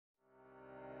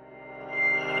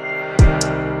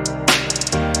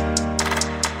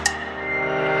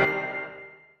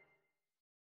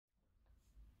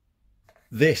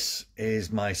This is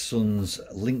my son's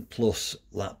Link Plus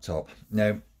laptop.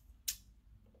 Now,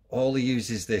 all he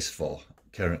uses this for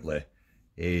currently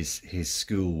is his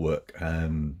schoolwork,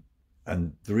 and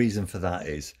the reason for that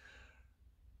is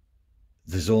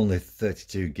there's only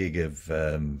 32 gig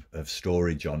of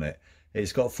storage on it.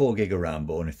 It's got 4 gig of RAM,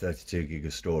 but only 32 gig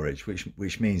of storage,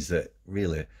 which means that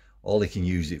really all he can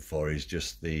use it for is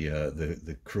just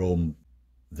the Chrome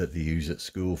that they use at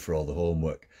school for all the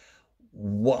homework.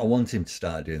 What I want him to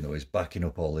start doing though is backing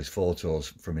up all his photos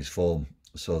from his phone,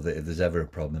 so that if there's ever a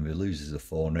problem, if he loses a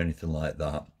phone or anything like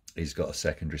that, he's got a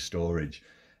secondary storage.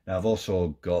 Now I've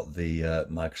also got the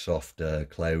Microsoft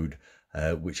Cloud,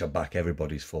 which I back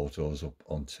everybody's photos up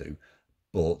onto,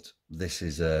 but this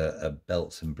is a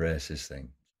belts and braces thing,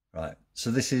 right? So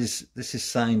this is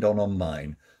signed on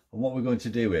mine, and what we're going to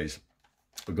do is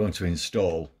we're going to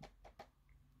install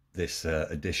this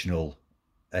additional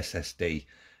SSD,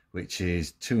 which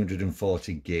is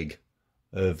 240 gig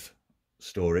of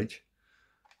storage.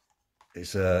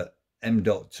 It's a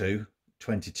M.2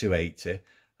 2280,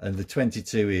 and the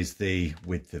 22 is the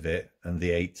width of it and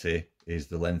the 80 is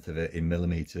the length of it in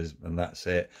millimeters, and that's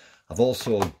it. I've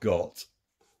also got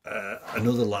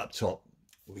another laptop,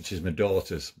 which is my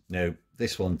daughter's. Now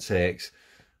this one takes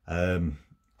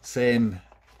same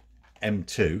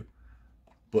M2,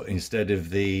 but instead of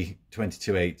the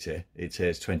 2280, it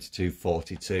takes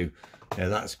 2242. Now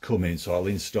that's coming, so I'll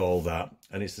install that,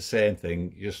 and it's the same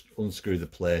thing. You just unscrew the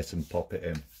plate and pop it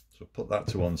in. So put that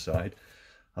to one side,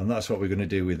 and that's what we're going to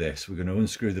do with this. We're going to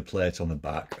unscrew the plate on the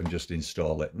back and just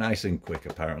install it. Nice and quick,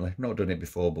 apparently. Not done it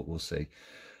before, but we'll see.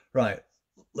 Right,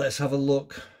 let's have a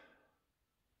look.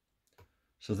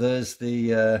 So there's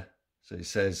the, so it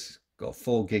says got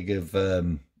 4 gig of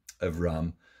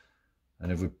RAM.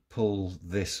 And if we pull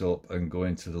this up and go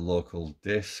into the local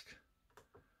disk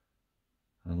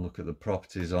and look at the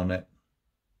properties on it,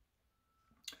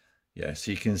 yeah,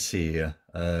 so you can see here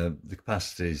the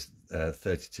capacity is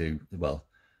 32, well,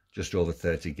 just over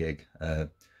 30 gig,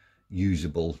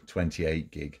 usable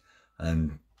 28 gig,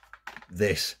 and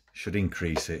this should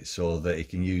increase it so that you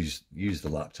can use the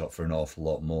laptop for an awful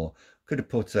lot more. Could have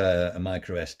put a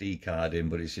micro SD card in,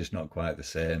 but it's just not quite the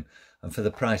same. And for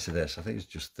the price of this, I think it's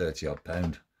just 30 odd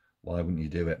pound. Why wouldn't you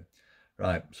do it?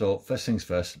 Right, so first things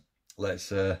first,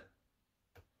 let's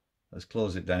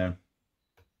close it down.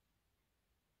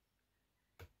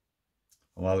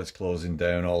 And while it's closing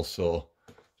down, also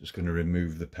just going to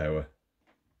remove the power.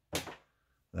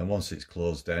 Then once it's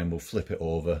closed down, we'll flip it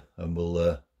over and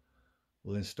we'll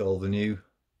install the new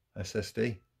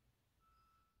SSD.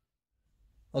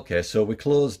 Okay, so we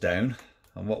close down,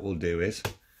 and what we'll do is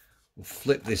we'll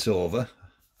flip this over,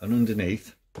 and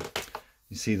underneath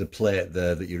you see the plate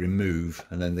there that you remove,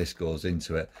 and then this goes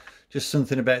into it. Just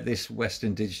something about this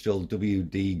Western Digital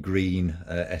WD green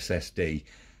SSD.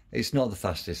 It's not the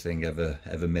fastest thing ever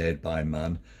made by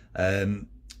man.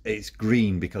 It's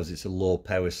green because it's a low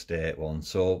power state one,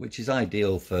 so which is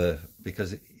ideal for,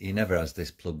 because he never has this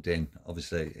plugged in.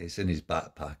 Obviously it's in his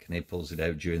backpack and he pulls it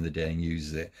out during the day and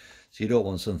uses it, so you don't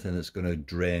want something that's going to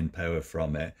drain power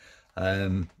from it.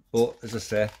 But as I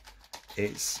say,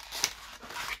 it's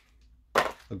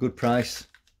a good price,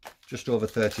 just over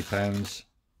 £30,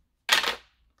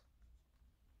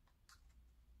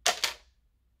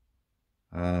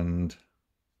 and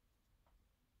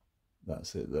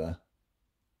that's it there.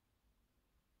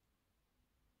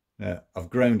 Now I've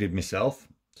grounded myself,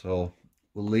 so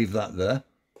we'll leave that there.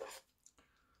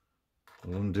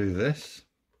 We'll undo this.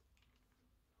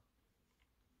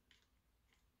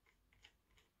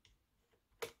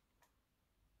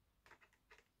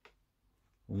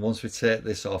 And once we take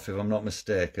this off, if I'm not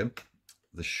mistaken,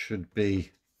 there should be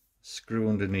a screw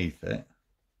underneath it.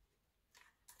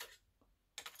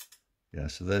 Yeah,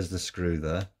 so there's the screw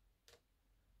there.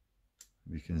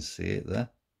 You can see it there.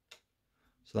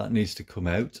 So that needs to come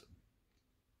out.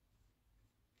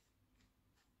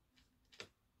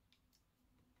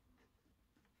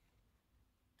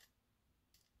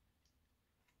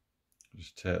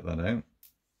 Just take that out.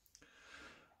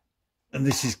 And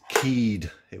this is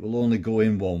keyed. It will only go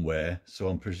in one way, so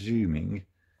I'm presuming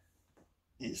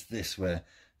it's this way.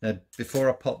 Now, before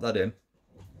I pop that in,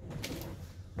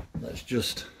 let's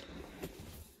just,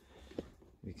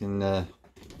 we can have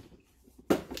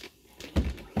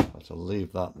to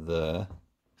leave that there,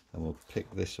 and we'll pick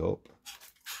this up.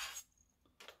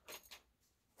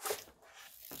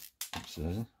 Oops,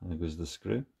 there goes the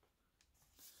screw.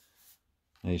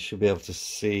 Now you should be able to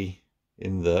see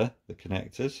in there the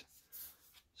connectors.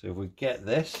 So if we get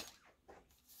this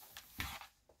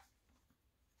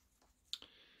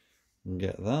and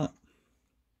get that,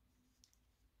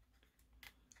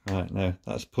 Right, now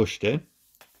that's pushed in.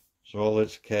 So all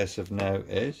it's a case of now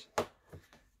is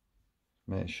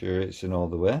make sure it's in all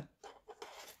the way.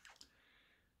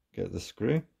 Get the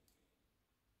screw.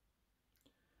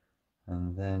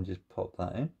 And then just pop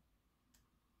that in.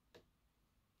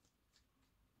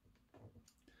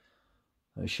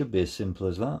 It should be as simple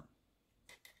as that.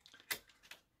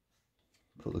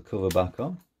 Put the cover back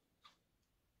on.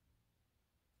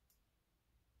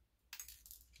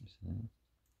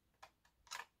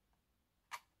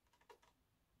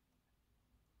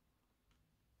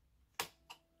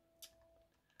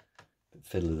 Bit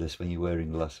fiddly this when you're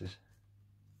wearing glasses.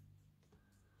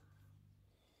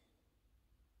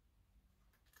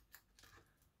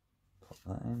 Pop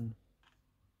that in.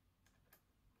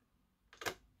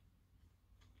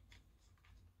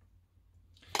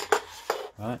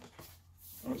 Right,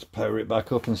 let's power it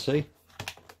back up and see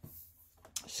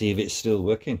if it's still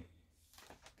working.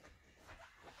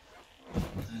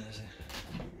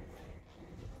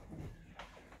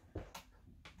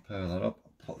 Power that up,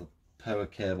 put the power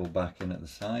cable back in at the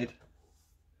side.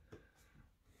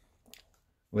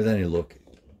 With any luck,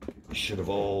 it should have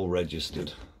all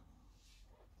registered.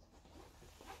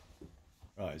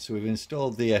 Right, so we've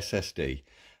installed the SSD.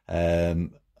 As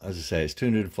I say, it's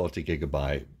 240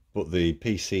 gigabyte, but the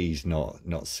PC's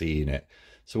not seeing it.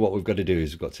 So what we've got to do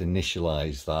is we've got to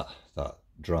initialize that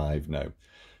drive now.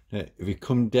 Now, if you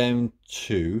come down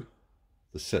to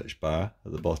the search bar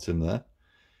at the bottom there,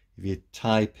 if you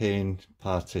type in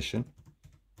partition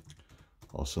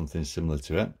or something similar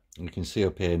to it, you can see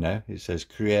up here now it says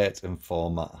create and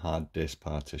format hard disk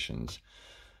partitions.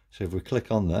 So if we click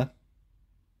on there,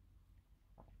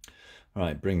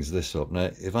 right, it brings this up.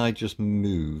 Now if I just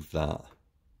move that,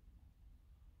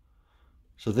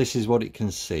 so this is what it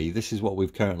can see. This is what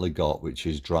we've currently got, which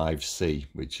is drive C,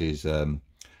 which is 28.23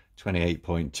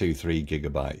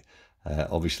 gigabyte,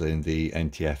 obviously in the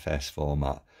NTFS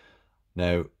format.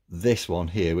 Now this one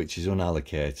here, which is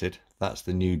unallocated, that's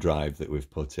the new drive that we've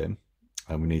put in,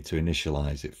 and we need to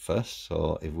initialize it first.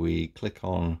 So if we click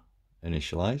on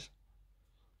initialize,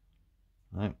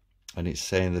 right, and it's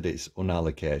saying that it's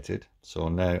unallocated. So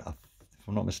now, if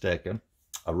I'm not mistaken,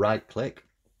 I right click,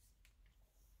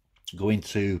 go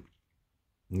into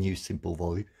new simple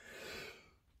volume.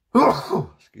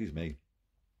 Excuse me.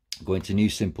 Go into new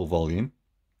simple volume,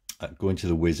 go into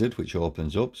the wizard, which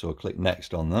opens up. So I'll click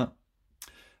next on that.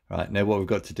 Right, now what we've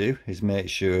got to do is make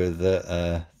sure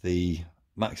that the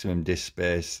maximum disk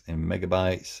space in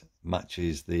megabytes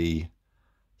matches the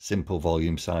simple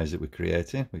volume size that we're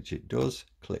creating, which it does.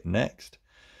 Click next.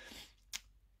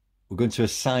 We're going to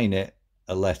assign it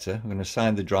a letter. I'm going to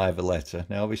assign the drive a letter.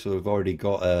 Now obviously we've already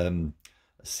got a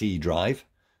C drive,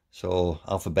 so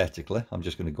alphabetically I'm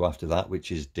just going to go after that,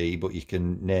 which is D, but you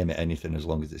can name it anything as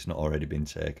long as it's not already been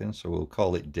taken. So we'll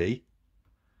call it D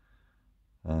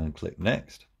and click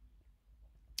next.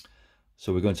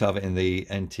 So we're going to have it in the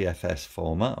NTFS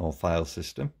format or file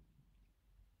system.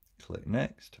 Click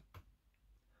next.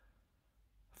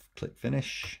 Click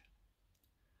finish.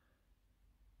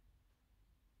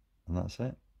 And that's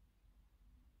it.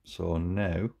 So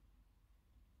now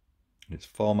it's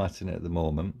formatting it at the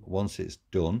moment. Once it's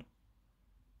done,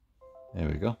 there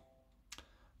we go.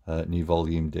 New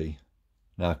volume D.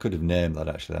 Now I could have named that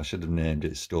actually. I should have named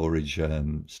it storage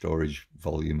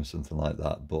volume or something like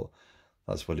that, but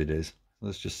that's what it is.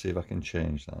 Let's just see if I can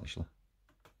change that actually.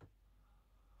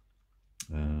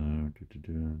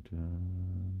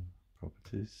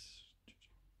 Properties.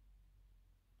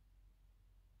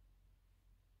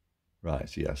 Right,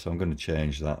 so yeah, so I'm going to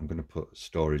change that. I'm going to put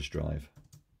storage drive.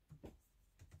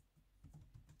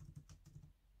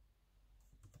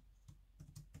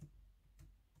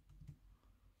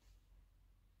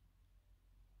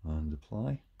 And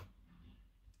apply.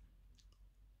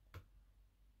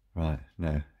 Right,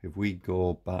 now if we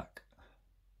go back,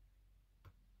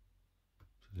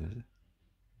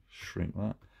 shrink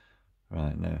that.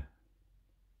 Right, now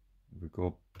if we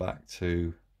go back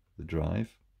to the drive,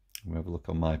 we have a look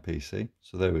on my PC.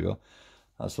 So there we go.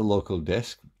 That's the local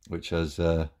disk, which has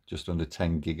just under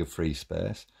 10 gig of free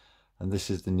space. And this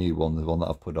is the new one, the one that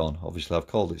I've put on. Obviously I've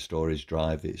called it storage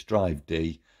drive. It's drive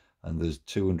D, and there's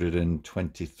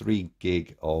 223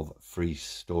 gig of free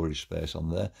storage space on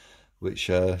there,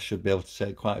 which should be able to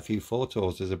take quite a few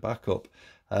photos as a backup.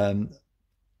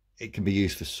 It can be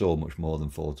used for so much more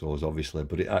than photos, obviously,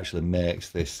 but it actually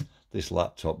makes this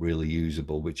laptop really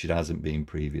usable, which it hasn't been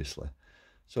previously.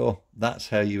 So that's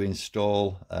how you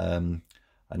install an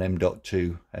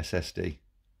M.2 SSD.